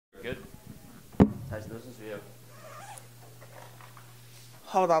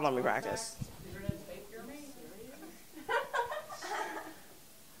Hold on, let me practice.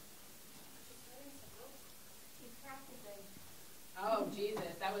 Oh Jesus,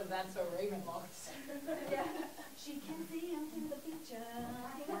 that's so Raven looks. Yeah. She can see into the future.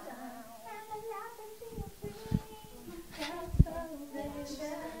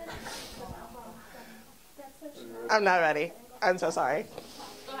 I'm not ready. I'm so sorry.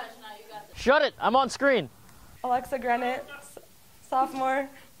 Go ahead, Shania, you got this. Shut it! I'm on screen. Alexa Granite, sophomore,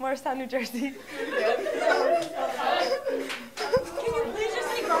 Morristown, New Jersey. Can you please just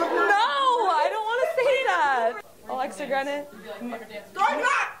say girl? No, I don't want to say that. Alexa Granite.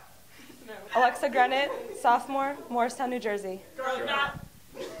 Alexa Granite, sophomore, Morristown, New Jersey. I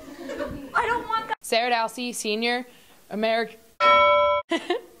don't want that. Sarah Dalsey, senior, Alright.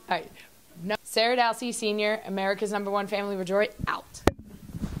 No. Sarah Dalsey, senior, America's #1 family resort, out.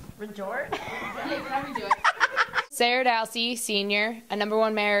 Resort? Yeah, you can have me do it. Sarah Dalsey, senior, a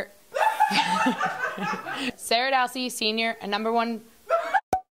 #1 mayor. Sarah Dalsey, senior, a #1.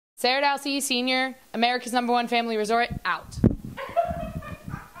 Sarah Dalsey, senior, America's #1 family resort, out.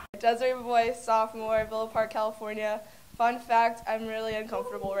 Desiree Boy, sophomore, Villa Park, California. Fun fact, I'm really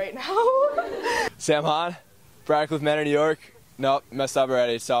uncomfortable right now. Sam Hahn, Radcliffe Manor, New York. Nope, messed up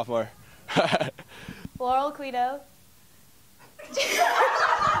already, sophomore. Laurel Quito. Take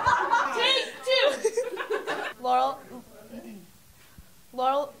two. Laurel.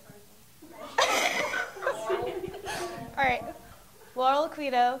 Alright. Laurel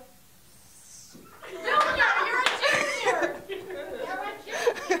Quito. You're a junior.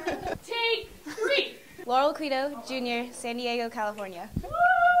 Take three. Laurel Quito, Jr., San Diego, California.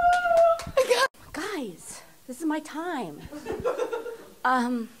 Guys, this is my time.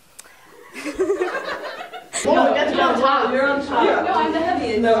 You're on top. No, I'm the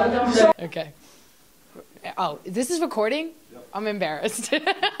heavy. No. Okay. Oh, this is recording? Yep. I'm embarrassed.